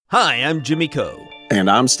Hi, I'm Jimmy Coe.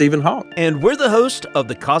 And I'm Stephen Hawk. And we're the host of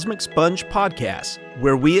the Cosmic Sponge Podcast,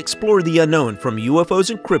 where we explore the unknown from UFOs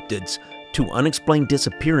and cryptids to unexplained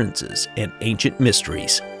disappearances and ancient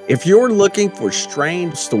mysteries. If you're looking for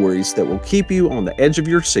strange stories that will keep you on the edge of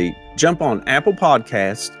your seat, jump on Apple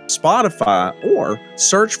Podcasts, Spotify, or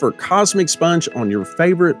search for Cosmic Sponge on your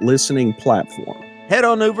favorite listening platform. Head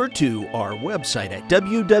on over to our website at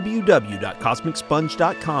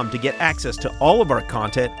www.cosmicsponge.com to get access to all of our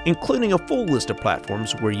content, including a full list of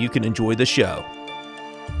platforms where you can enjoy the show.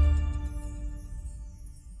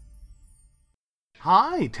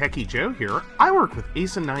 Hi, Techie Joe here. I work with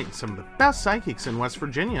Ace Knight and some of the best psychics in West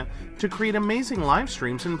Virginia to create amazing live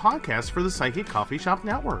streams and podcasts for the Psychic Coffee Shop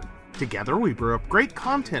Network. Together, we brew up great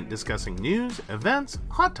content discussing news, events,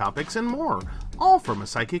 hot topics, and more, all from a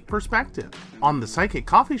psychic perspective. On the Psychic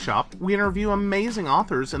Coffee Shop, we interview amazing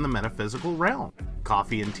authors in the metaphysical realm.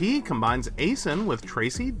 Coffee and Tea combines ASIN with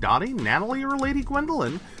Tracy, Dottie, Natalie, or Lady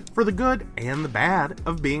Gwendolyn for the good and the bad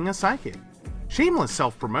of being a psychic. Shameless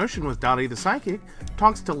Self-Promotion with Dottie the Psychic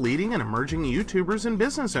talks to leading and emerging YouTubers and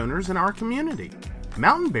business owners in our community.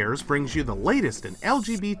 Mountain Bears brings you the latest in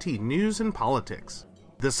LGBT news and politics.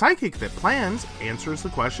 The Psychic That Plans answers the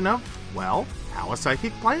question of, well, how a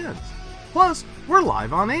psychic plans. Plus, we're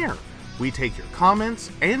live on air. We take your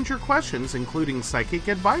comments and your questions, including psychic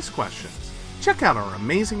advice questions. Check out our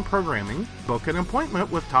amazing programming, book an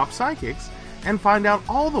appointment with top psychics, and find out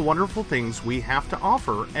all the wonderful things we have to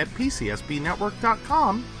offer at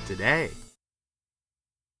PCSBnetwork.com today.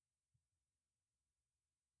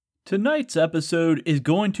 Tonight's episode is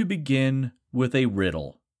going to begin with a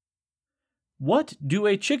riddle. What do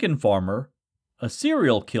a chicken farmer, a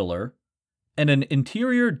serial killer, and an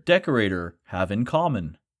interior decorator have in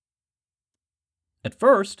common? At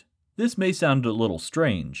first, this may sound a little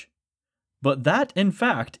strange, but that, in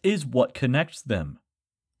fact, is what connects them.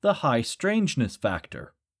 The high strangeness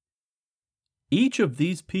factor. Each of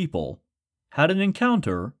these people had an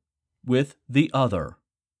encounter with the other.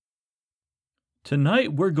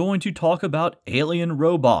 Tonight we're going to talk about alien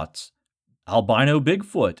robots, albino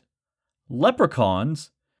Bigfoot, leprechauns,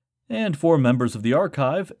 and for members of the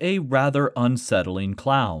archive, a rather unsettling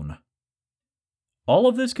clown. All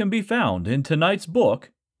of this can be found in tonight's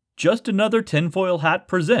book, Just Another Tinfoil Hat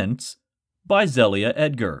Presents, by Zelia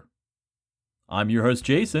Edgar. I'm your host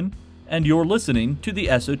Jason, and you're listening to the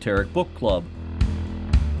Esoteric Book Club.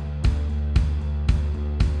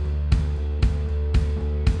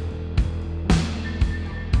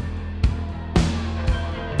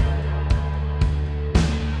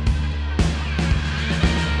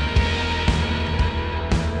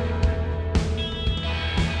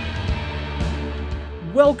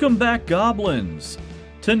 Welcome back, Goblins!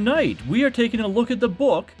 Tonight we are taking a look at the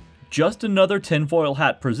book, Just Another Tinfoil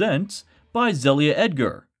Hat Presents, by Zelia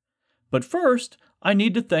Edgar. But first, I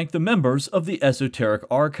need to thank the members of the Esoteric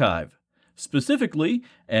Archive, specifically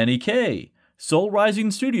Annie K, Soul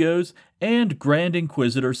Rising Studios, and Grand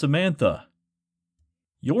Inquisitor Samantha.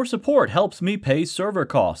 Your support helps me pay server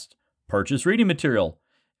costs, purchase reading material,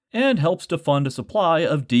 and helps to fund a supply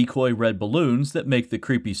of decoy red balloons that make the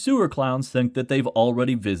creepy sewer clowns think that they've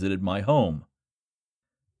already visited my home.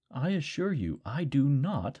 I assure you, I do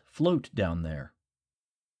not float down there.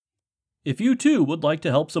 If you too would like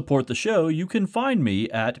to help support the show, you can find me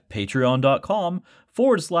at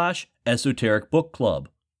patreon.com/Esoteric Book Club.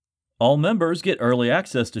 All members get early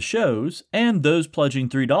access to shows, and those pledging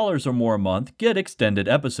 $3 or more a month get extended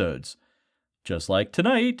episodes. Just like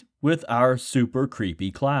tonight with our super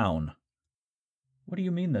creepy clown. What do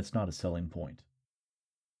you mean that's not a selling point?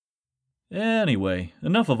 Anyway,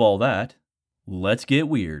 enough of all that. Let's get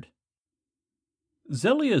weird.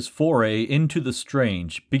 Zelia's foray into the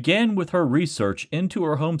strange began with her research into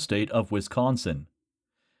her home state of Wisconsin.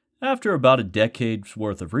 After about a decade's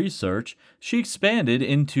worth of research, she expanded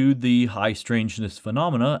into the high strangeness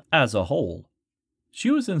phenomena as a whole. She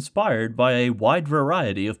was inspired by a wide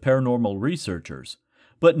variety of paranormal researchers,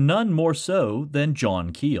 but none more so than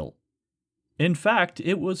John Keel. In fact,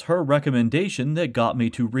 it was her recommendation that got me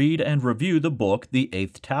to read and review the book The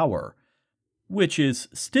Eighth Tower, which is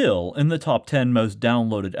still in the top 10 most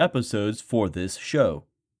downloaded episodes for this show.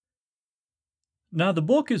 Now, the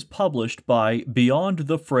book is published by Beyond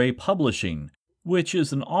the Fray Publishing, which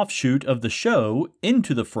is an offshoot of the show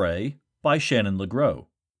Into the Fray by Shannon LeGros.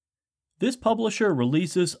 This publisher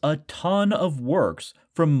releases a ton of works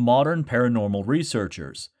from modern paranormal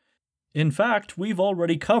researchers. In fact, we've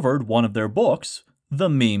already covered one of their books, The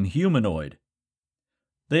Meme Humanoid.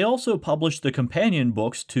 They also published the companion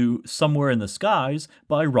books to Somewhere in the Skies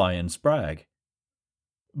by Ryan Sprague.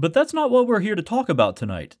 But that's not what we're here to talk about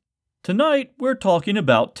tonight. Tonight, we're talking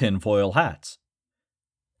about tinfoil hats.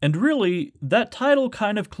 And really, that title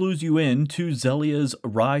kind of clues you in to Zelia's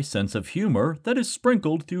wry sense of humor that is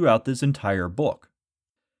sprinkled throughout this entire book.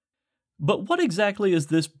 But what exactly is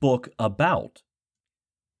this book about?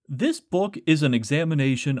 This book is an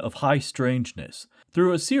examination of high strangeness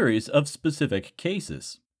through a series of specific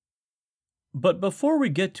cases. But before we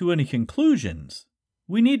get to any conclusions,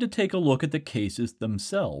 we need to take a look at the cases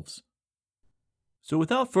themselves. So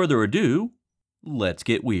without further ado, let's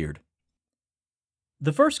get weird.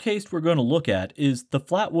 The first case we're going to look at is the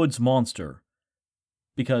Flatwoods Monster,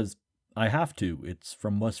 because I have to, it's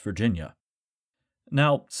from West Virginia.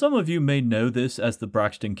 Now, some of you may know this as the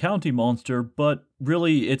Braxton County Monster, but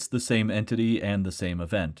really it's the same entity and the same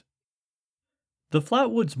event. The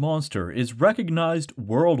Flatwoods Monster is recognized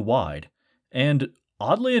worldwide, and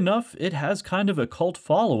oddly enough, it has kind of a cult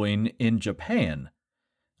following in Japan.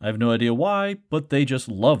 I have no idea why, but they just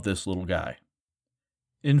love this little guy.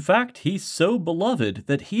 In fact, he's so beloved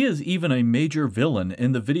that he is even a major villain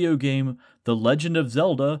in the video game The Legend of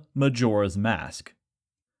Zelda: Majora's Mask.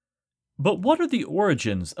 But what are the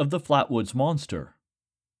origins of the Flatwoods Monster?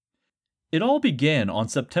 It all began on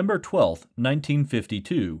September 12,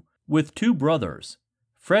 1952, with two brothers,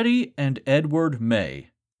 Freddie and Edward May.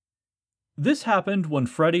 This happened when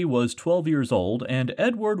Freddie was 12 years old and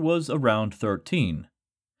Edward was around 13.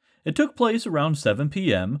 It took place around 7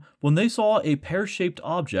 p.m. when they saw a pear-shaped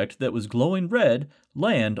object that was glowing red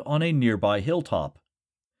land on a nearby hilltop.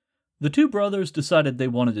 The two brothers decided they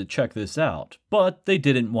wanted to check this out, but they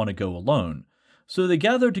didn't want to go alone, so they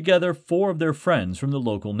gathered together 4 of their friends from the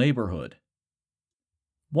local neighborhood.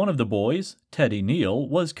 One of the boys, Teddy Neal,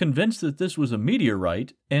 was convinced that this was a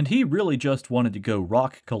meteorite, and he really just wanted to go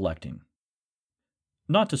rock collecting.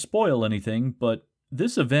 Not to spoil anything, but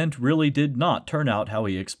this event really did not turn out how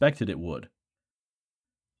he expected it would.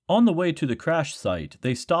 On the way to the crash site,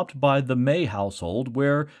 they stopped by the May household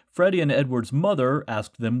where Freddie and Edward's mother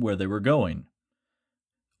asked them where they were going.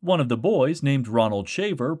 One of the boys, named Ronald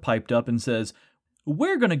Shaver, piped up and says,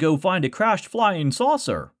 "We're going to go find a crashed flying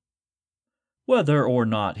saucer." Whether or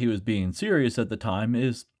not he was being serious at the time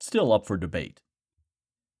is still up for debate.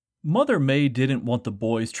 Mother May didn't want the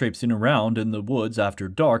boys traipsing around in the woods after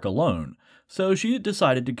dark alone, so she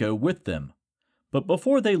decided to go with them. But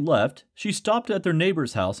before they left, she stopped at their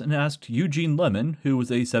neighbor's house and asked Eugene Lemon, who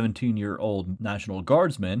was a 17-year-old National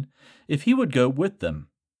Guardsman, if he would go with them.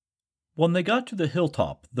 When they got to the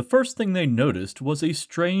hilltop, the first thing they noticed was a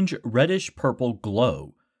strange reddish-purple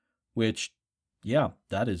glow, which, yeah,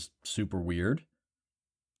 that is super weird.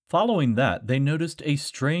 Following that, they noticed a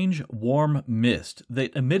strange, warm mist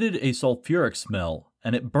that emitted a sulfuric smell,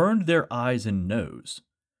 and it burned their eyes and nose.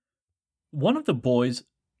 One of the boys,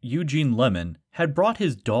 Eugene Lemon, had brought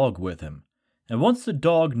his dog with him, and once the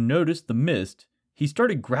dog noticed the mist, he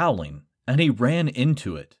started growling, and he ran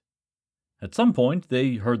into it. At some point,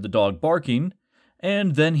 they heard the dog barking,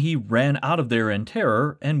 and then he ran out of there in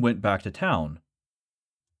terror and went back to town.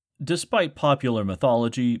 Despite popular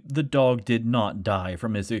mythology, the dog did not die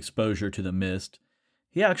from his exposure to the mist.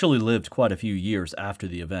 He actually lived quite a few years after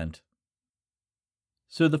the event.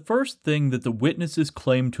 So the first thing that the witnesses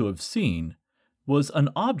claimed to have seen was an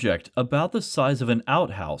object about the size of an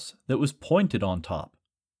outhouse that was pointed on top.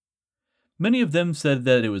 Many of them said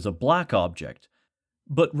that it was a black object,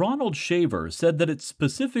 but Ronald Shaver said that it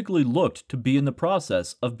specifically looked to be in the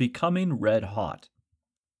process of becoming red hot.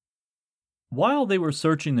 While they were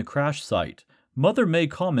searching the crash site, Mother May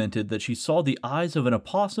commented that she saw the eyes of an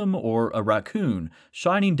opossum or a raccoon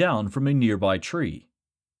shining down from a nearby tree.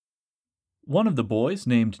 One of the boys,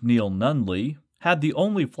 named Neil Nunley, had the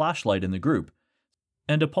only flashlight in the group,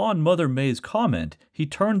 and upon Mother May's comment, he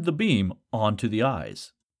turned the beam onto the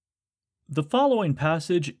eyes. The following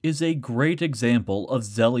passage is a great example of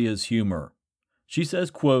Zelia's humor. She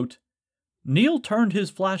says, quote, "Neil turned his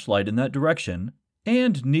flashlight in that direction,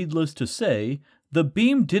 and needless to say, the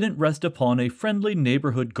beam didn't rest upon a friendly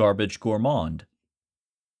neighborhood garbage gourmand."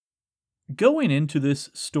 Going into this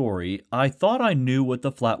story, I thought I knew what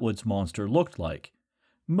the Flatwoods Monster looked like,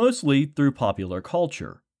 mostly through popular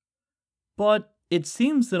culture. But it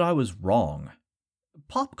seems that I was wrong.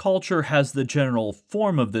 Pop culture has the general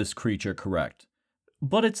form of this creature correct,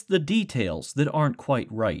 but it's the details that aren't quite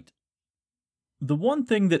right. The one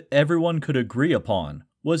thing that everyone could agree upon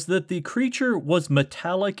was that the creature was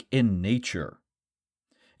metallic in nature.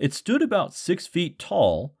 It stood about 6 feet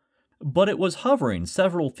tall, but it was hovering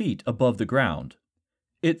several feet above the ground.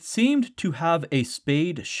 It seemed to have a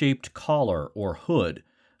spade-shaped collar or hood.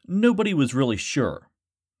 Nobody was really sure.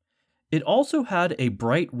 It also had a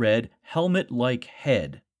bright red helmet-like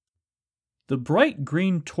head. The bright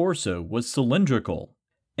green torso was cylindrical,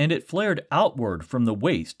 and it flared outward from the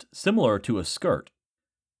waist, similar to a skirt.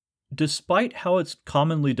 Despite how it's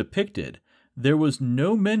commonly depicted, there was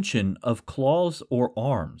no mention of claws or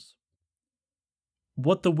arms.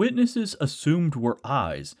 What the witnesses assumed were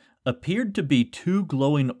eyes appeared to be two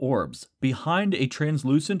glowing orbs behind a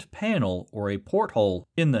translucent panel or a porthole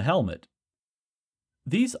in the helmet.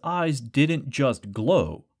 These eyes didn't just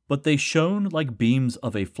glow, but they shone like beams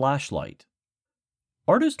of a flashlight.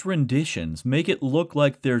 Artist renditions make it look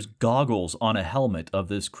like there's goggles on a helmet of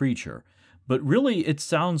this creature, but really it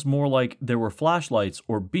sounds more like there were flashlights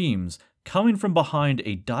or beams coming from behind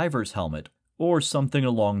a diver's helmet or something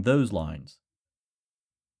along those lines.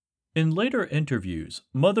 In later interviews,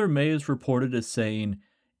 Mother May is reported as saying,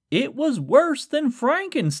 "It was worse than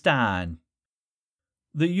Frankenstein."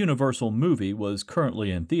 The Universal movie was currently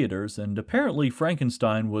in theaters, and apparently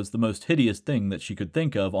Frankenstein was the most hideous thing that she could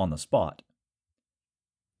think of on the spot.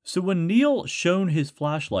 So when Neil shone his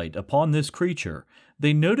flashlight upon this creature,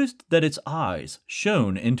 they noticed that its eyes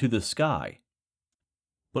shone into the sky.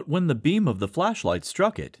 But when the beam of the flashlight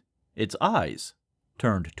struck it, its eyes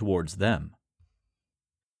turned towards them.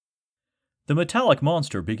 The metallic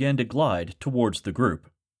monster began to glide towards the group.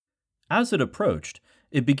 As it approached,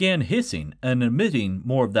 it began hissing and emitting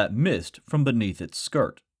more of that mist from beneath its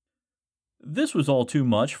skirt. This was all too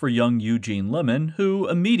much for young Eugene Lemon, who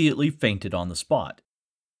immediately fainted on the spot.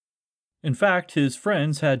 In fact, his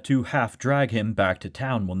friends had to half-drag him back to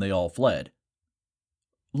town when they all fled.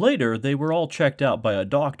 Later, they were all checked out by a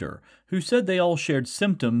doctor, who said they all shared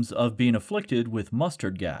symptoms of being afflicted with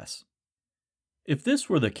mustard gas. If this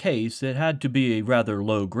were the case, it had to be a rather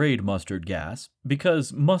low-grade mustard gas,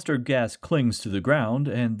 because mustard gas clings to the ground,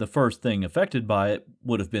 and the first thing affected by it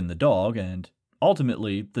would have been the dog, and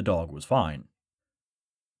ultimately the dog was fine.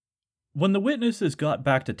 When the witnesses got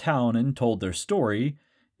back to town and told their story,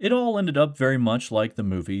 it all ended up very much like the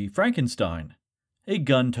movie Frankenstein. A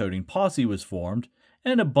gun-toting posse was formed,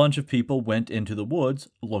 and a bunch of people went into the woods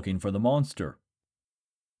looking for the monster.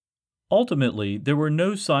 Ultimately, there were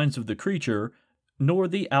no signs of the creature, nor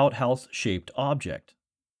the outhouse-shaped object.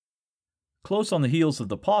 Close on the heels of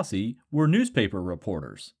the posse were newspaper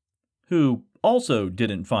reporters, who also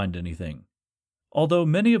didn't find anything, although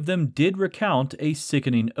many of them did recount a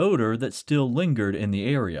sickening odor that still lingered in the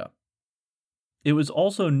area. It was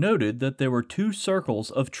also noted that there were 2 circles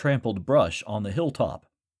of trampled brush on the hilltop.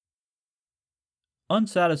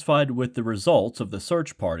 Unsatisfied with the results of the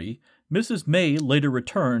search party, Mrs. May later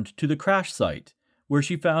returned to the crash site, where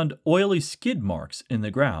she found oily skid marks in the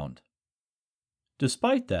ground.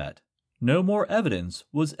 Despite that, no more evidence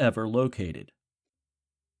was ever located.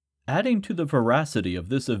 Adding to the veracity of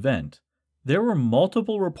this event, there were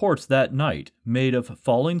multiple reports that night made of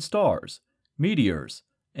falling stars, meteors,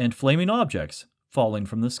 and flaming objects falling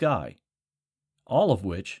from the sky, all of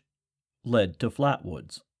which led to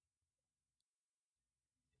Flatwoods.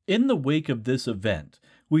 In the wake of this event,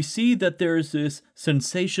 we see that there is this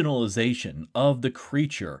sensationalization of the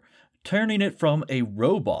creature, turning it from a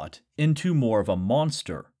robot into more of a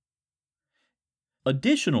monster.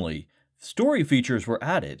 Additionally, story features were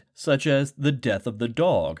added, such as the death of the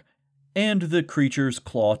dog and the creature's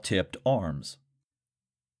claw-tipped arms.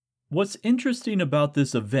 What's interesting about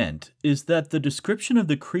this event is that the description of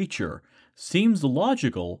the creature seems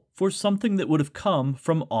logical for something that would have come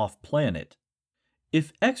from off-planet.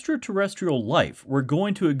 If extraterrestrial life were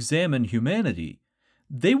going to examine humanity,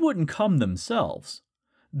 they wouldn't come themselves.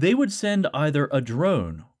 They would send either a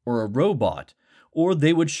drone or a robot, or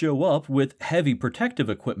they would show up with heavy protective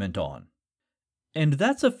equipment on. And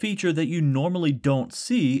that's a feature that you normally don't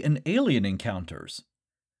see in alien encounters.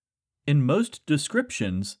 In most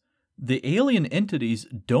descriptions, the alien entities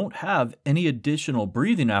don't have any additional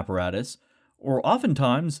breathing apparatus, or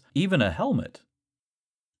oftentimes even a helmet.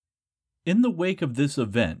 In the wake of this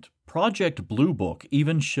event, Project Blue Book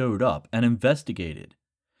even showed up and investigated,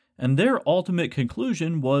 and their ultimate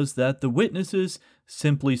conclusion was that the witnesses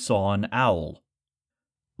simply saw an owl.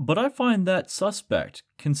 But I find that suspect,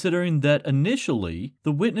 considering that initially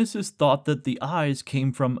the witnesses thought that the eyes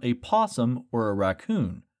came from a possum or a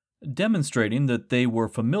raccoon, demonstrating that they were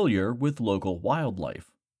familiar with local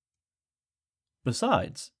wildlife.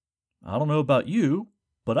 Besides, I don't know about you,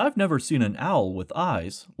 but I've never seen an owl with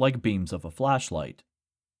eyes like beams of a flashlight.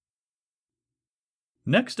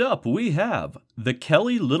 Next up, we have the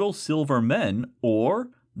Kelly Little Silver Men,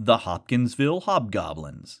 or the Hopkinsville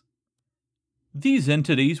Hobgoblins. These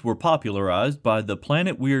entities were popularized by the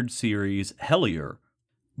Planet Weird series Hellier,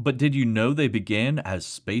 but did you know they began as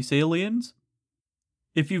space aliens?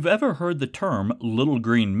 If you've ever heard the term little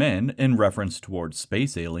green men in reference towards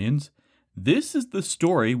space aliens, This is the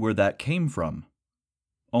story where that came from.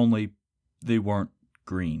 Only they weren't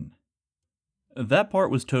green. That part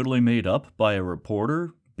was totally made up by a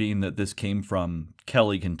reporter, being that this came from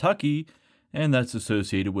Kelly, Kentucky, and that's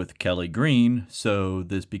associated with Kelly Green, so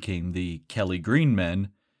this became the Kelly Green Men,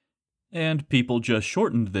 and people just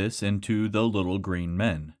shortened this into the Little Green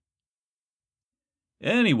Men.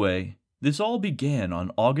 Anyway, this all began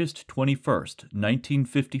on August 21st,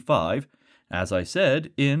 1955, as I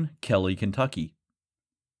said, in Kelly, Kentucky.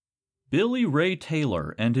 Billy Ray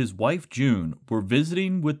Taylor and his wife June were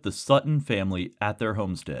visiting with the Sutton family at their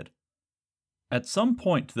homestead. At some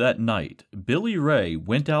point that night, Billy Ray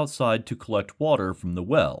went outside to collect water from the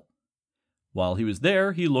well. While he was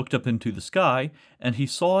there, he looked up into the sky and he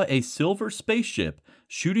saw a silver spaceship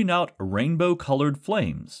shooting out rainbow-colored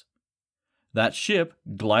flames. That ship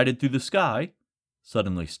glided through the sky,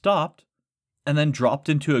 suddenly stopped, and then dropped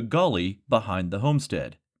into a gully behind the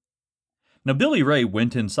homestead. Now, Billy Ray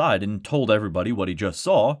went inside and told everybody what he just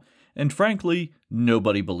saw, and frankly,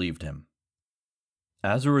 nobody believed him.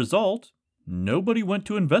 As a result, nobody went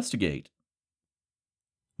to investigate.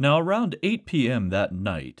 Now, around 8 p.m. that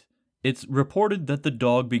night, it's reported that the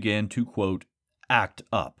dog began to, quote, act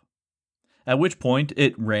up, at which point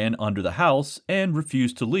it ran under the house and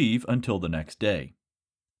refused to leave until the next day.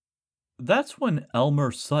 That's when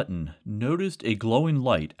Elmer Sutton noticed a glowing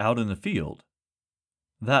light out in the field.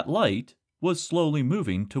 That light was slowly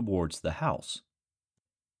moving towards the house.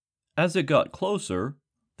 As it got closer,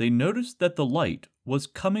 they noticed that the light was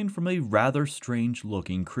coming from a rather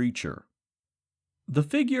strange-looking creature. The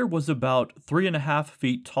figure was about 3.5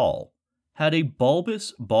 feet tall, had a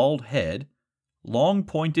bulbous, bald head, long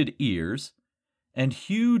pointed ears, and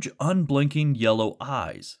huge, unblinking yellow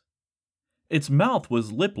eyes. Its mouth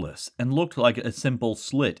was lipless and looked like a simple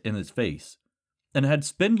slit in its face, and had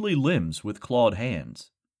spindly limbs with clawed hands.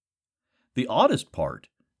 The oddest part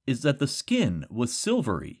is that the skin was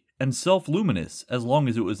silvery and self-luminous as long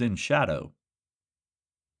as it was in shadow.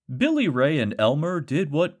 Billy Ray and Elmer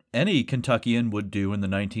did what any Kentuckian would do in the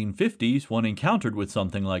 1950s when encountered with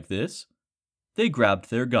something like this. They grabbed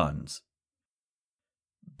their guns.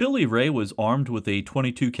 Billy Ray was armed with a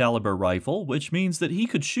 .22 caliber rifle, which means that he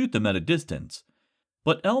could shoot them at a distance.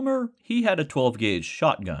 But Elmer, he had a 12-gauge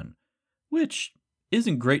shotgun, which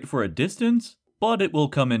isn't great for a distance, but it will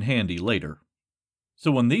come in handy later.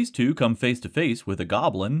 So when these two come face to face with a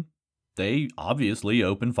goblin, they obviously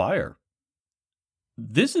open fire.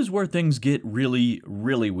 This is where things get really,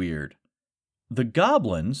 really weird. The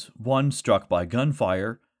goblins, one struck by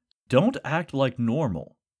gunfire, don't act like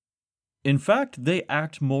normal. In fact, they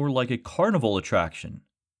act more like a carnival attraction.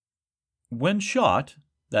 When shot,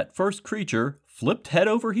 that first creature flipped head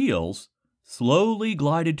over heels, slowly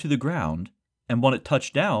glided to the ground, and when it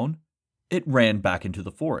touched down, it ran back into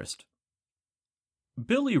the forest.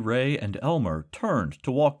 Billy Ray and Elmer turned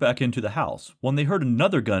to walk back into the house when they heard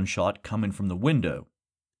another gunshot coming from the window.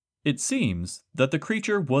 It seems that the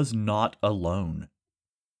creature was not alone.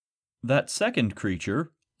 That second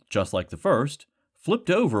creature, just like the first, flipped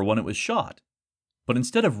over when it was shot, but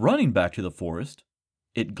instead of running back to the forest,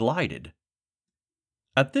 it glided.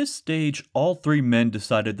 At this stage, all three men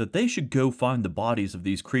decided that they should go find the bodies of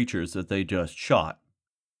these creatures that they just shot.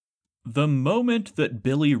 The moment that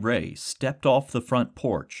Billy Ray stepped off the front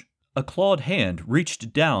porch, a clawed hand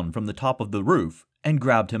reached down from the top of the roof and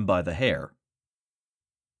grabbed him by the hair.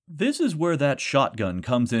 This is where that shotgun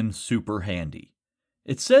comes in super handy.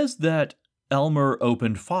 It says that Elmer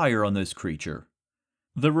opened fire on this creature.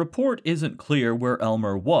 The report isn't clear where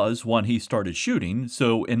Elmer was when he started shooting,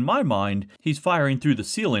 so in my mind, he's firing through the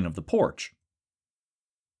ceiling of the porch.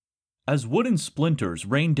 As wooden splinters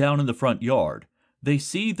rain down in the front yard, they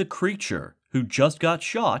see the creature, who just got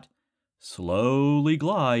shot, slowly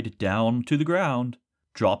glide down to the ground,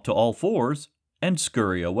 drop to all fours, and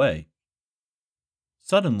scurry away.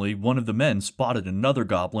 Suddenly, one of the men spotted another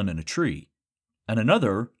goblin in a tree, and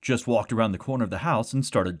another just walked around the corner of the house and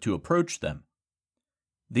started to approach them.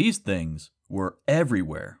 These things were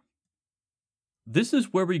everywhere. This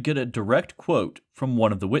is where we get a direct quote from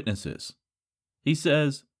one of the witnesses. He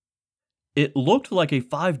says, "It looked like a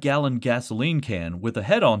 5-gallon gasoline can with a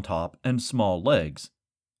head on top and small legs.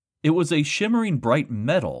 It was a shimmering bright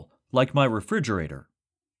metal, like my refrigerator."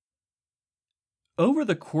 Over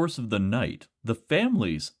the course of the night, the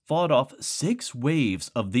families fought off 6 waves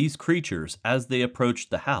of these creatures as they approached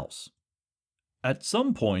the house. At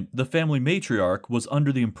some point, the family matriarch was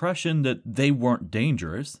under the impression that they weren't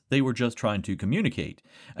dangerous, they were just trying to communicate,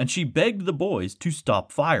 and she begged the boys to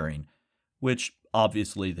stop firing, which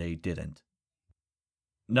obviously they didn't.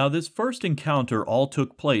 Now, this first encounter all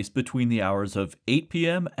took place between the hours of 8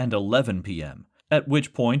 p.m. and 11 p.m., at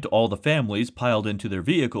which point all the families piled into their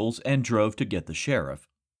vehicles and drove to get the sheriff.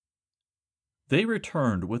 They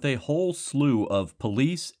returned with a whole slew of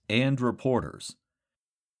police and reporters.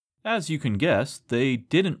 As you can guess, they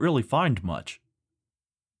didn't really find much.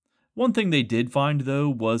 One thing they did find, though,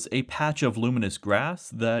 was a patch of luminous grass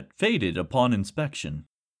that faded upon inspection.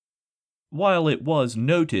 While it was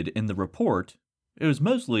noted in the report, it was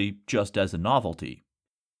mostly just as a novelty.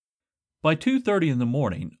 By 2:30 in the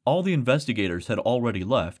morning, all the investigators had already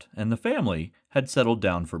left, and the family had settled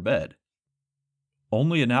down for bed.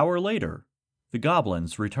 Only an hour later, the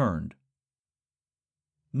goblins returned.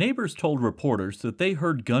 Neighbors told reporters that they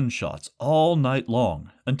heard gunshots all night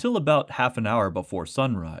long until about half an hour before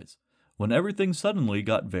sunrise, when everything suddenly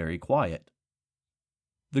got very quiet.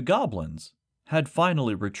 The goblins had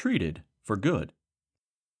finally retreated for good.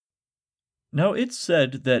 Now, it's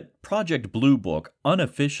said that Project Blue Book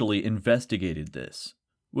unofficially investigated this,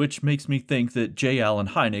 which makes me think that J. Allen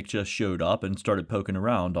Hynek just showed up and started poking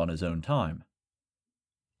around on his own time.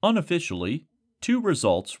 Unofficially, 2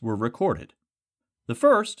 results were recorded. The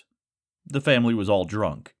first, the family was all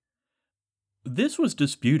drunk. This was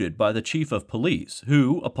disputed by the chief of police,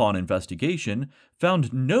 who, upon investigation,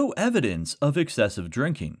 found no evidence of excessive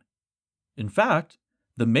drinking. In fact,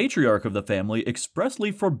 the matriarch of the family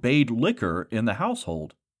expressly forbade liquor in the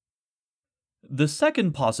household. The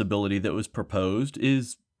second possibility that was proposed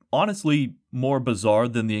is honestly more bizarre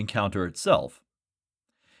than the encounter itself.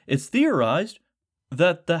 It's theorized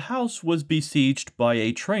that the house was besieged by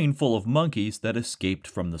a train full of monkeys that escaped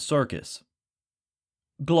from the circus.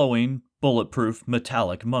 Glowing, bulletproof,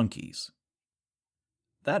 metallic monkeys.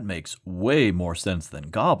 That makes way more sense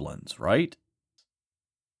than goblins, right?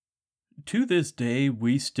 To this day,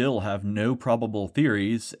 we still have no probable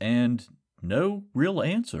theories and no real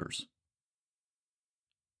answers.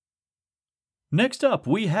 Next up,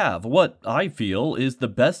 we have what I feel is the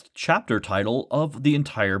best chapter title of the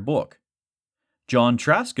entire book. John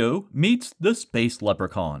Trasko meets the Space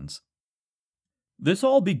Leprechauns. This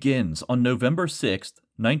all begins on November 6,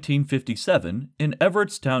 1957, in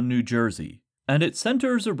Everettstown, New Jersey, and it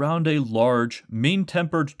centers around a large,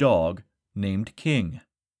 mean-tempered dog named King.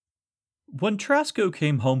 When Trasko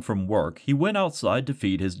came home from work, he went outside to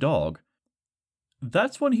feed his dog.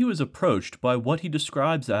 That's when he was approached by what he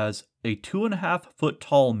describes as a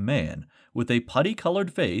 2.5-foot-tall man with a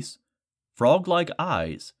putty-colored face, frog-like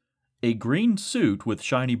eyes, a green suit with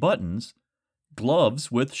shiny buttons, gloves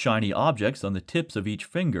with shiny objects on the tips of each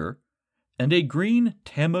finger, and a green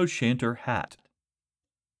tam o' shanter hat.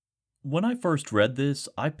 When I first read this,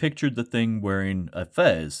 I pictured the thing wearing a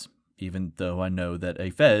fez, even though I know that a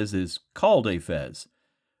fez is called a fez.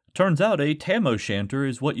 Turns out a tam o' shanter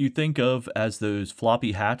is what you think of as those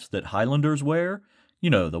floppy hats that Highlanders wear. You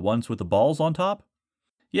know, the ones with the balls on top?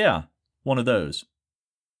 Yeah, one of those.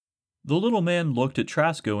 The little man looked at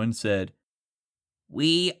Trasko and said,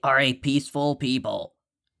 "We are a peaceful people.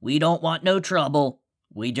 We don't want no trouble.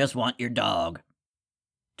 We just want your dog."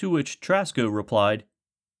 To which Trasko replied,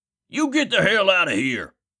 "You get the hell out of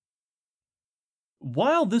here."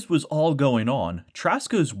 While this was all going on,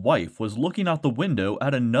 Trasko's wife was looking out the window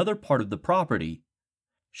at another part of the property.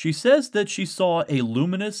 She says that she saw a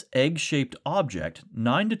luminous egg-shaped object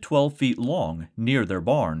 9 to 12 feet long near their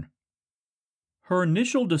barn. Her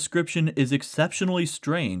initial description is exceptionally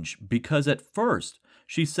strange because at first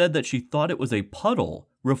she said that she thought it was a puddle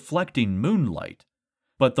reflecting moonlight,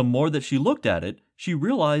 but the more that she looked at it, she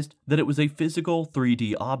realized that it was a physical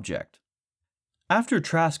 3D object. After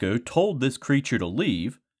Trasko told this creature to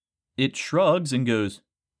leave, it shrugs and goes,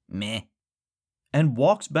 "Meh," and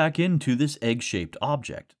walks back into this egg-shaped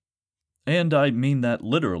object. And I mean that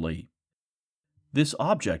literally. This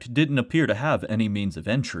object didn't appear to have any means of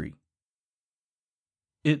entry.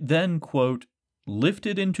 It then, quote,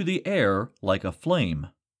 lifted into the air like a flame.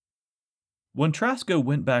 When Trasko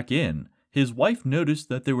went back in, his wife noticed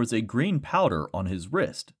that there was a green powder on his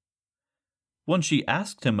wrist. When she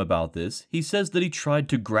asked him about this, he says that he tried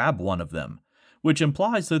to grab one of them, which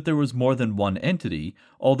implies that there was more than one entity,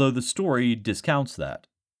 although the story discounts that.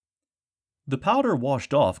 The powder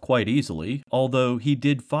washed off quite easily, although he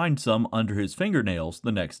did find some under his fingernails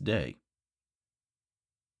the next day.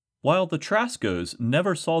 While the Traskos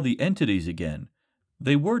never saw the entities again,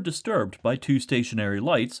 they were disturbed by 2 stationary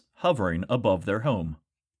lights hovering above their home.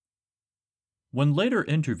 When later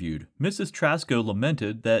interviewed, Mrs. Trasko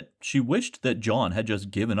lamented that she wished that John had just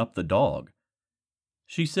given up the dog.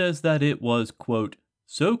 She says that it was, quote,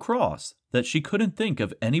 so cross that she couldn't think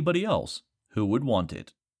of anybody else who would want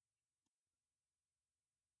it.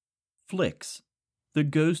 Flicks, The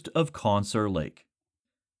Ghost of Conser Lake.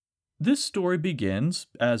 This story begins,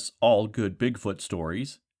 as all good Bigfoot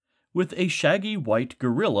stories, with a shaggy white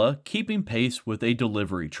gorilla keeping pace with a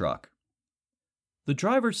delivery truck. The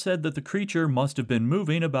driver said that the creature must have been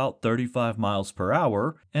moving about 35 miles per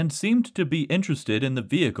hour and seemed to be interested in the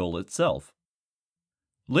vehicle itself.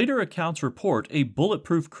 Later accounts report a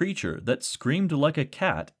bulletproof creature that screamed like a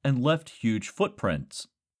cat and left huge footprints.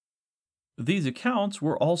 These accounts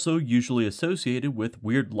were also usually associated with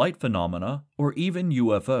weird light phenomena or even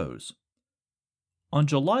UFOs. On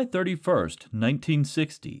July 31st,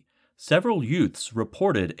 1960, several youths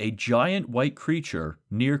reported a giant white creature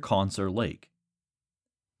near Conser Lake.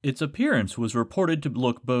 Its appearance was reported to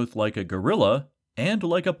look both like a gorilla and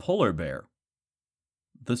like a polar bear.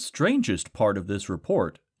 The strangest part of this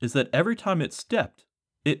report is that every time it stepped,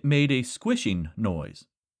 it made a squishing noise.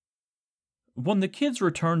 When the kids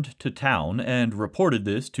returned to town and reported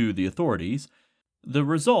this to the authorities, the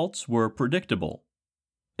results were predictable.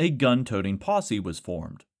 A gun-toting posse was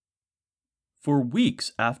formed. For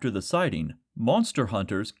weeks after the sighting, monster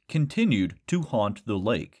hunters continued to haunt the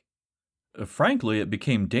lake. Frankly, it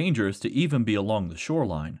became dangerous to even be along the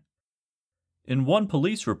shoreline. In one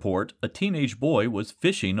police report, a teenage boy was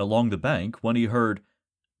fishing along the bank when he heard,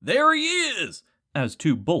 "There he is!" as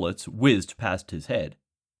two bullets whizzed past his head.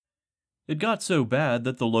 It got so bad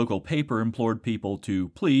that the local paper implored people to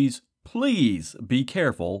please be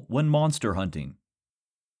careful when monster hunting.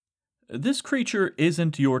 This creature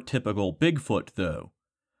isn't your typical Bigfoot, though.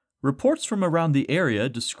 Reports from around the area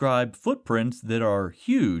describe footprints that are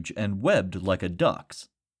huge and webbed like a duck's.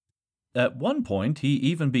 At one point, he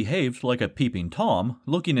even behaved like a peeping Tom,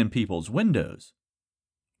 looking in people's windows.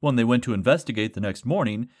 When they went to investigate the next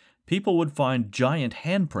morning, people would find giant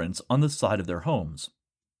handprints on the side of their homes.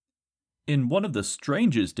 In one of the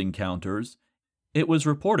strangest encounters, it was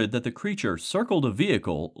reported that the creature circled a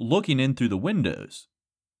vehicle looking in through the windows.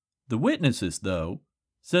 The witnesses, though,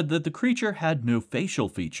 said that the creature had no facial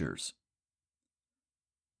features.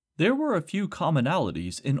 There were a few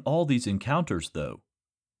commonalities in all these encounters, though.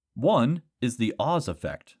 One is the Oz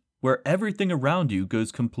effect, where everything around you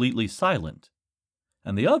goes completely silent.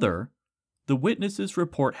 And the other, the witnesses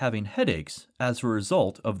report having headaches as a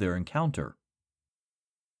result of their encounter.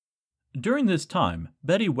 During this time,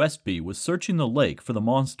 Betty Westby was searching the lake for the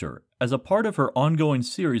monster as a part of her ongoing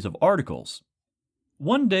series of articles.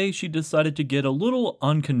 One day she decided to get a little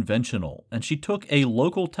unconventional, and she took a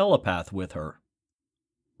local telepath with her.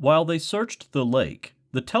 While they searched the lake,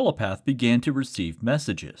 the telepath began to receive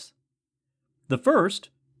messages. The first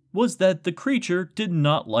was that the creature did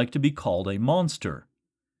not like to be called a monster.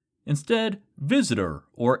 Instead, visitor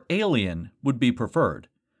or alien would be preferred,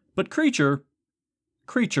 but creature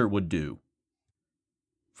would do.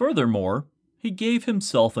 Furthermore, he gave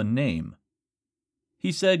himself a name.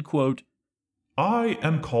 He said, quote, "I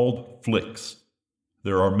am called Flix.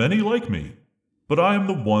 There are many like me, but I am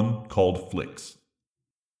the one called Flix."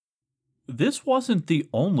 This wasn't the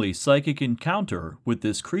only psychic encounter with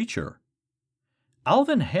this creature.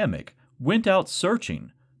 Alvin Hammack went out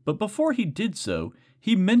searching, but before he did so,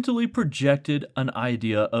 he mentally projected an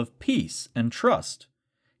idea of peace and trust.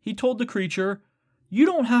 He told the creature, "You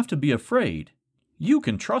don't have to be afraid. You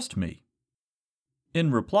can trust me." In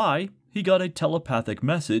reply, he got a telepathic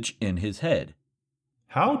message in his head.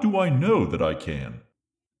 "How do I know that I can?"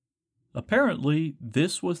 Apparently,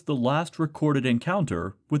 this was the last recorded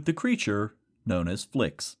encounter with the creature known as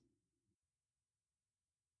Flix.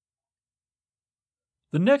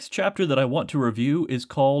 The next chapter that I want to review is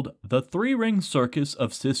called The Three-Ring Circus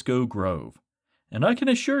of Cisco Grove, and I can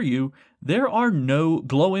assure you there are no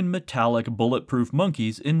glowing metallic bulletproof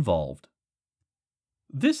monkeys involved.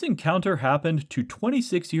 This encounter happened to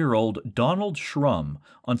 26-year-old Donald Schrum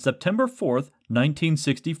on September 4th,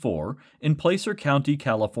 1964, in Placer County,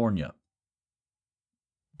 California.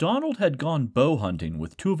 Donald had gone bow hunting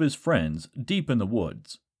with two of his friends deep in the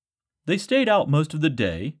woods. They stayed out most of the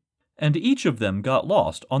day, and each of them got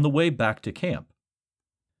lost on the way back to camp.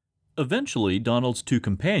 Eventually, Donald's two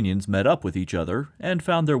companions met up with each other and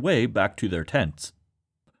found their way back to their tents.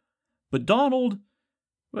 But Donald,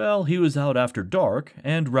 well, he was out after dark,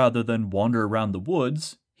 and rather than wander around the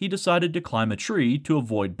woods, he decided to climb a tree to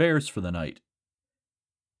avoid bears for the night.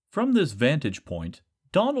 From this vantage point,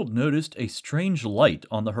 Donald noticed a strange light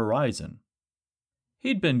on the horizon.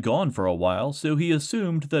 He'd been gone for a while, so he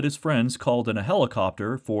assumed that his friends called in a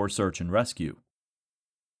helicopter for search and rescue.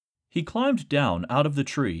 He climbed down out of the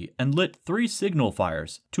tree and lit 3 signal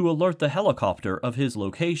fires to alert the helicopter of his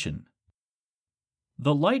location.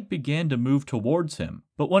 The light began to move towards him,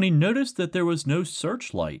 but when he noticed that there was no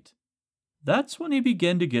searchlight, that's when he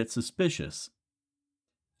began to get suspicious.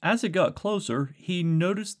 As it got closer, he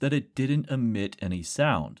noticed that it didn't emit any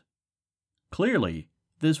sound. Clearly,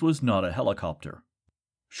 this was not a helicopter.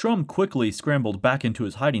 Shrum quickly scrambled back into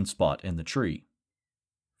his hiding spot in the tree.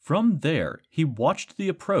 From there, he watched the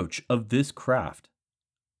approach of this craft.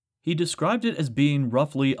 He described it as being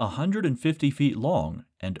roughly 150 feet long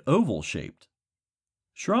and oval-shaped.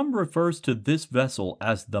 Shrum refers to this vessel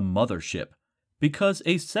as the mothership because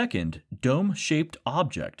a second dome-shaped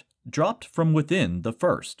object dropped from within the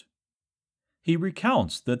first. He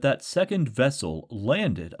recounts that second vessel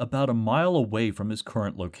landed about a mile away from his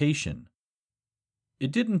current location.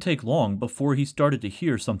 It didn't take long before he started to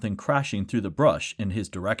hear something crashing through the brush in his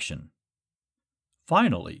direction.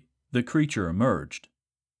 Finally, the creature emerged.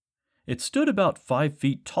 It stood about 5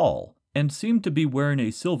 feet tall and seemed to be wearing a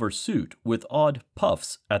silver suit with odd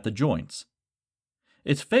puffs at the joints.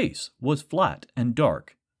 Its face was flat and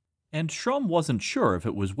dark, and Shrum wasn't sure if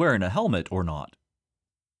it was wearing a helmet or not.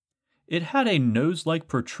 It had a nose-like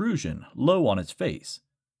protrusion low on its face,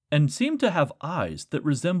 and seemed to have eyes that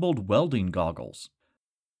resembled welding goggles.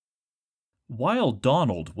 While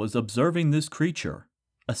Donald was observing this creature,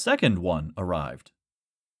 a second one arrived.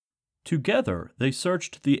 Together, they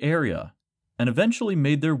searched the area and eventually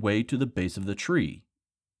made their way to the base of the tree,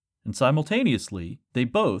 and simultaneously, they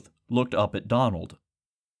both looked up at Donald.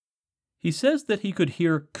 He says that he could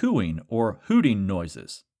hear cooing or hooting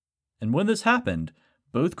noises, and when this happened,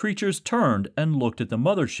 both creatures turned and looked at the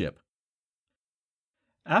mothership.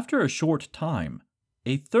 After a short time,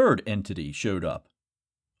 a third entity showed up,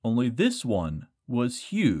 only this one was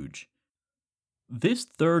huge. This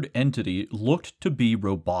third entity looked to be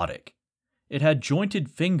robotic. It had jointed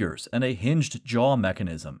fingers and a hinged jaw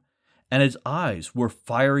mechanism, and its eyes were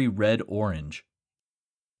fiery red-orange.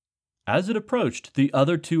 As it approached the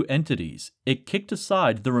other two entities, it kicked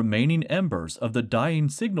aside the remaining embers of the dying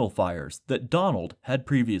signal fires that Donald had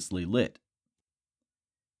previously lit.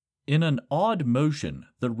 In an odd motion,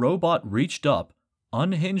 the robot reached up,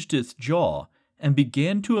 unhinged its jaw, and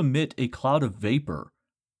began to emit a cloud of vapor.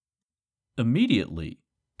 Immediately,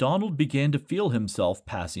 Donald began to feel himself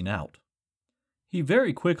passing out. He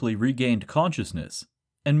very quickly regained consciousness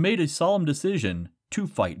and made a solemn decision to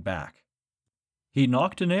fight back. He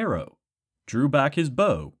knocked an arrow, drew back his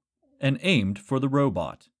bow, and aimed for the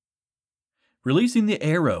robot. Releasing the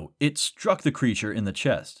arrow, it struck the creature in the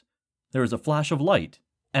chest. There was a flash of light,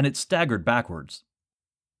 and it staggered backwards.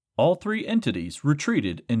 All three entities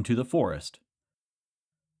retreated into the forest.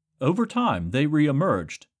 Over time, they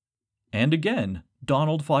re-emerged, and again,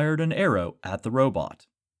 Donald fired an arrow at the robot.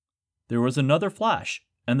 There was another flash,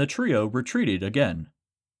 and the trio retreated again.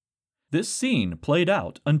 This scene played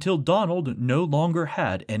out until Donald no longer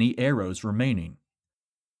had any arrows remaining.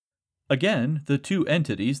 Again, the two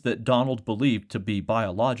entities that Donald believed to be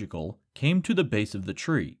biological came to the base of the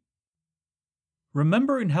tree.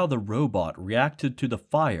 Remembering how the robot reacted to the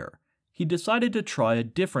fire, he decided to try a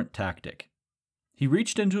different tactic. He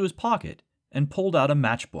reached into his pocket and pulled out a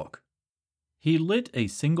matchbook. He lit a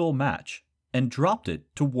single match and dropped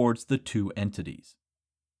it towards the two entities.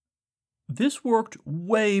 This worked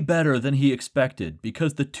way better than he expected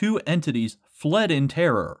because the two entities fled in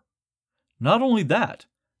terror. Not only that,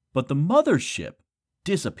 but the mothership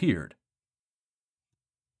disappeared.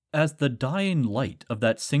 As the dying light of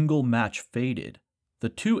that single match faded, the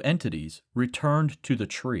two entities returned to the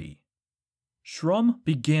tree. Shrum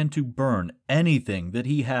began to burn anything that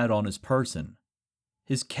he had on his person.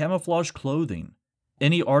 His camouflage clothing,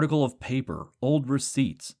 any article of paper, old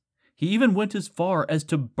receipts. He even went as far as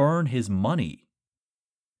to burn his money.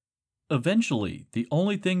 Eventually, the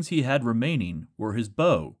only things he had remaining were his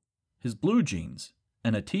bow, his blue jeans,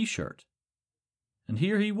 and a t-shirt. And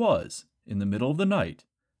here he was, in the middle of the night,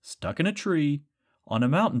 stuck in a tree, on a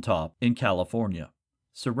mountaintop in California,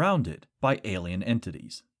 surrounded by alien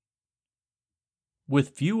entities.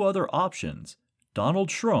 With few other options, Donald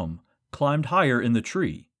Shrum climbed higher in the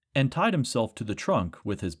tree and tied himself to the trunk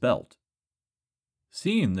with his belt.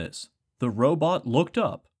 Seeing this, the robot looked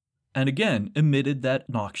up and again emitted that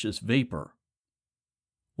noxious vapor.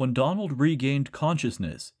 When Donald regained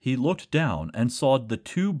consciousness, he looked down and saw the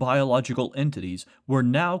two biological entities were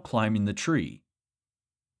now climbing the tree.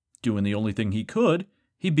 Doing the only thing he could,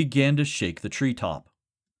 he began to shake the treetop.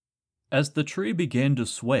 As the tree began to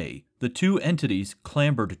sway, the two entities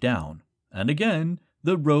clambered down, and again,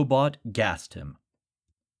 the robot gassed him.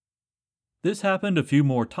 This happened a few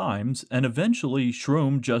more times, and eventually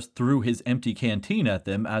Shrum just threw his empty canteen at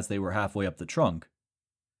them as they were halfway up the trunk.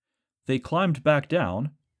 They climbed back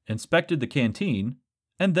down, inspected the canteen,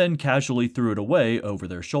 and then casually threw it away over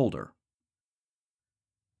their shoulder.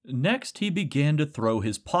 Next, he began to throw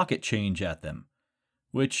his pocket change at them,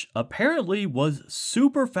 which apparently was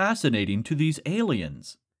super fascinating to these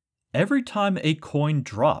aliens. Every time a coin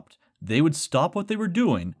dropped, they would stop what they were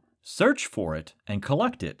doing, search for it, and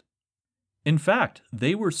collect it. In fact,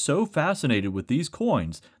 they were so fascinated with these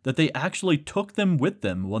coins that they actually took them with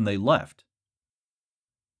them when they left.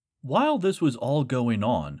 While this was all going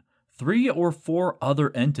on, 3 or 4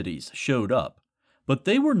 other entities showed up, but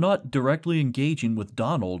they were not directly engaging with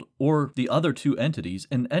Donald or the other 2 entities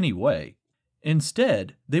in any way.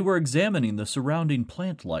 Instead, they were examining the surrounding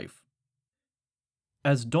plant life.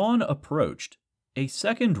 As dawn approached, a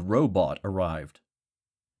second robot arrived.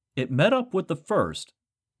 It met up with the first.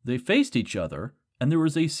 They faced each other, and there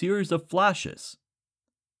was a series of flashes.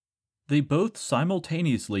 They both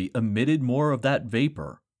simultaneously emitted more of that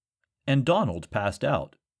vapor, and Donald passed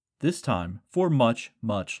out, this time for much,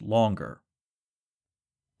 much longer.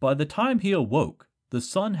 By the time he awoke, the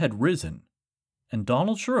sun had risen, and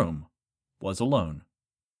Donald Shroom was alone.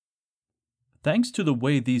 Thanks to the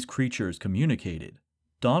way these creatures communicated,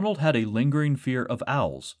 Donald had a lingering fear of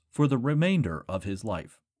owls for the remainder of his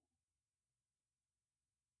life.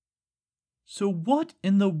 So what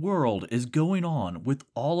in the world is going on with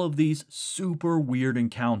all of these super weird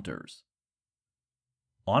encounters?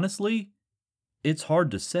 Honestly, it's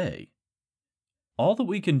hard to say. All that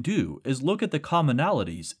we can do is look at the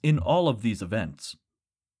commonalities in all of these events.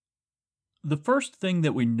 The first thing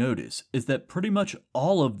that we notice is that pretty much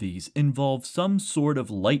all of these involve some sort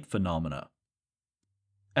of light phenomena.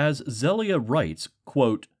 As Zelia writes,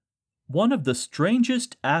 quote, "One of the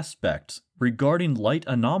strangest aspects regarding light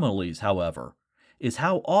anomalies, however, is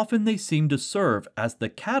how often they seem to serve as the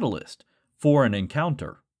catalyst for an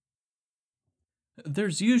encounter."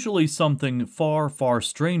 There's usually something far, far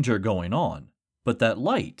stranger going on, but that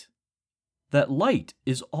light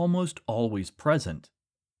is almost always present.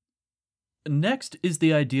 Next is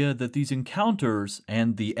the idea that these encounters,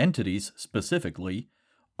 and the entities specifically,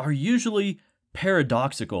 are usually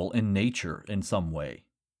paradoxical in nature in some way.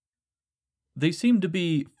 They seem to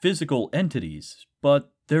be physical entities,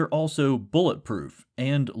 but they're also bulletproof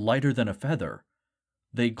and lighter than a feather.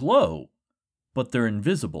 They glow, but they're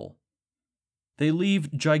invisible. They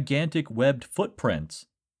leave gigantic webbed footprints,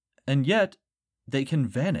 and yet they can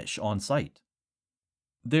vanish on sight.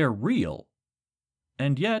 They're real,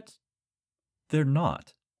 and yet they're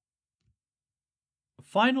not.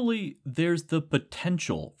 Finally, there's the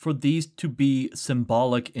potential for these to be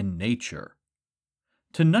symbolic in nature.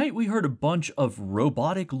 Tonight we heard a bunch of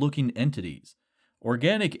robotic-looking entities,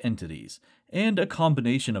 organic entities, and a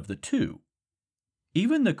combination of the two.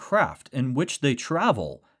 Even the craft in which they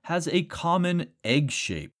travel has a common egg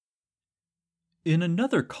shape. In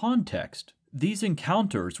another context, these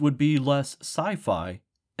encounters would be less sci-fi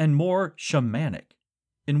and more shamanic,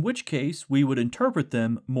 in which case we would interpret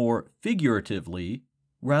them more figuratively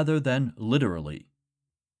rather than literally.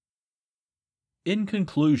 In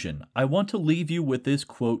conclusion, I want to leave you with this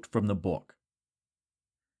quote from the book.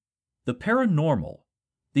 "The paranormal,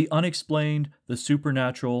 the unexplained, the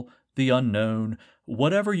supernatural, the unknown,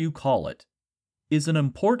 whatever you call it, is an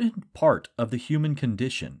important part of the human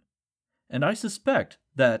condition, and I suspect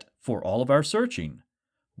that, for all of our searching,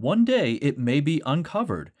 one day it may be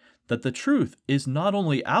uncovered that the truth is not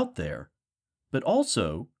only out there, but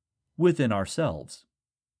also within ourselves."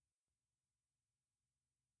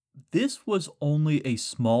 This was only a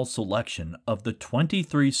small selection of the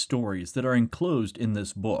 23 stories that are enclosed in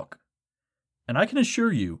this book, and I can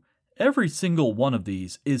assure you, every single one of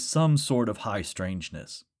these is some sort of high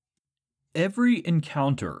strangeness. Every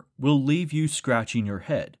encounter will leave you scratching your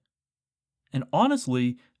head, and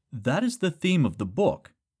honestly, that is the theme of the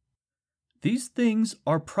book. These things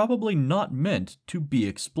are probably not meant to be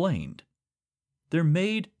explained. They're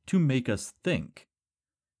made to make us think.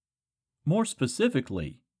 More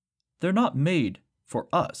specifically, they're not made for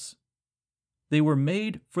us. They were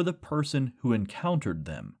made for the person who encountered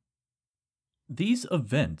them. These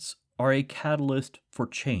events are a catalyst for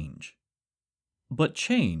change, but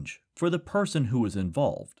change for the person who is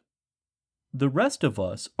involved. The rest of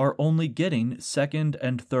us are only getting second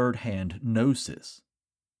and third hand gnosis.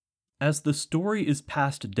 As the story is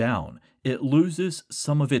passed down, it loses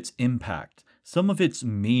some of its impact, some of its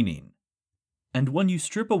meaning. And when you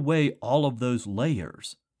strip away all of those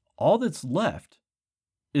layers, all that's left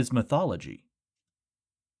is mythology.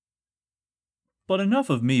 But enough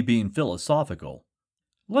of me being philosophical.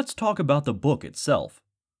 Let's talk about the book itself.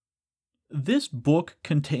 This book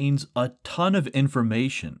contains a ton of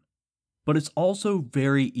information, but it's also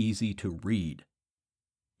very easy to read.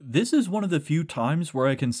 This is one of the few times where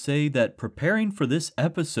I can say that preparing for this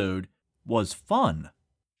episode was fun.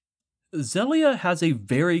 Zelia has a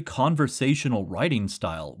very conversational writing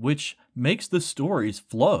style, which makes the stories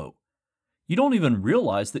flow. You don't even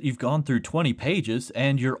realize that you've gone through 20 pages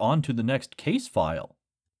and you're on to the next case file.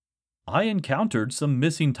 I encountered some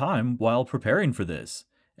missing time while preparing for this,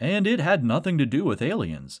 and it had nothing to do with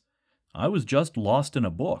aliens. I was just lost in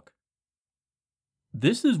a book.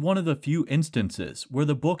 This is one of the few instances where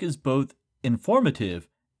the book is both informative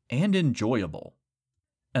and enjoyable.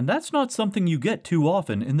 And that's not something you get too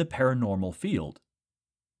often in the paranormal field.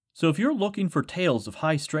 So if you're looking for tales of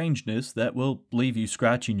high strangeness that will leave you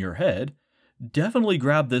scratching your head, definitely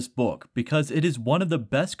grab this book because it is one of the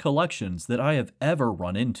best collections that I have ever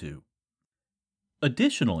run into.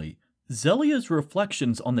 Additionally, Zelia's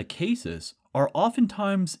reflections on the cases are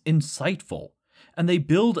oftentimes insightful, and they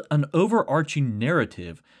build an overarching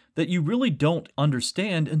narrative that you really don't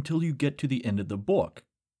understand until you get to the end of the book.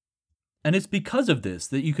 And it's because of this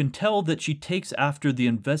that you can tell that she takes after the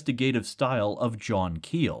investigative style of John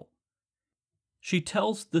Keel. She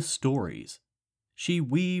tells the stories. She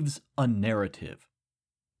weaves a narrative.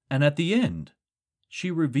 And at the end,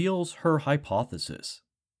 she reveals her hypothesis.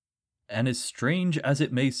 And as strange as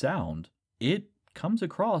it may sound, it comes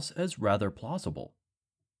across as rather plausible.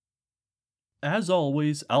 As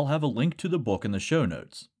always, I'll have a link to the book in the show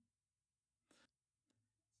notes.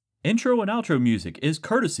 Intro and outro music is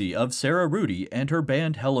courtesy of Sarah Rudy and her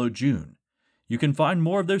band Hello June. You can find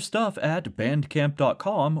more of their stuff at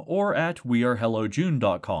bandcamp.com or at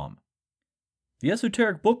wearehellojune.com. The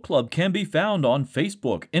Esoteric Book Club can be found on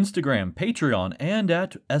Facebook, Instagram, Patreon, and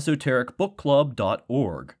at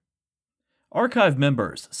esotericbookclub.org. Archive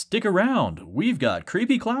members, stick around. We've got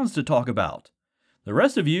creepy clowns to talk about. The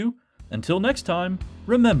rest of you, until next time,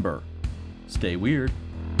 remember, stay weird.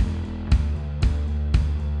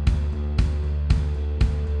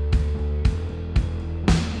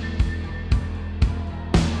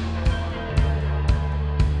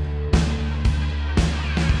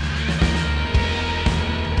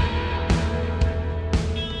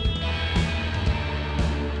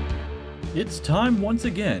 It's time once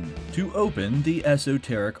again to open the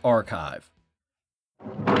Esoteric Archive.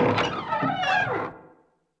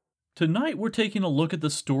 Tonight we're taking a look at the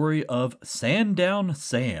story of Sandown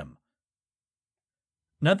Sam.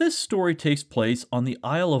 Now this story takes place on the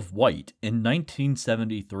Isle of Wight in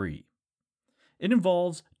 1973. It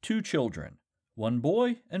involves two children, one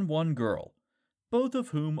boy and one girl, both of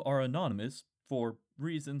whom are anonymous for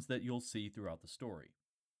reasons that you'll see throughout the story.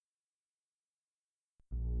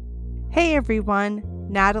 Hey everyone,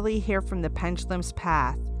 Natalie here from the Pendulum's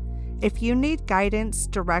Path. If you need guidance,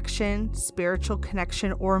 direction, spiritual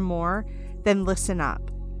connection, or more, then listen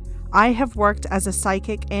up. I have worked as a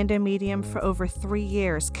psychic and a medium for over 3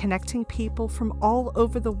 years, connecting people from all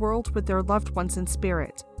over the world with their loved ones in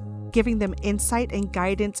spirit, giving them insight and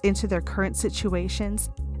guidance into their current situations,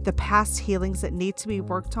 the past healings that need to be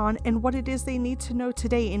worked on, and what it is they need to know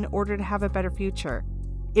today in order to have a better future.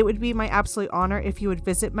 It would be my absolute honor if you would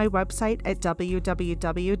visit my website at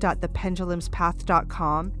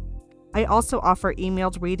www.thependulumspath.com. I also offer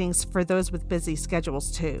emailed readings for those with busy schedules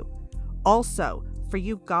too. Also, for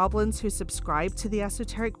you goblins who subscribe to the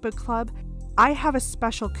Esoteric Book Club, I have a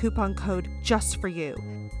special coupon code just for you.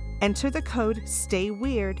 Enter the code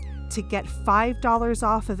STAYWEIRD to get $5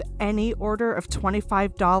 off of any order of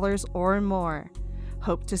 $25 or more.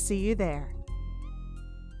 Hope to see you there.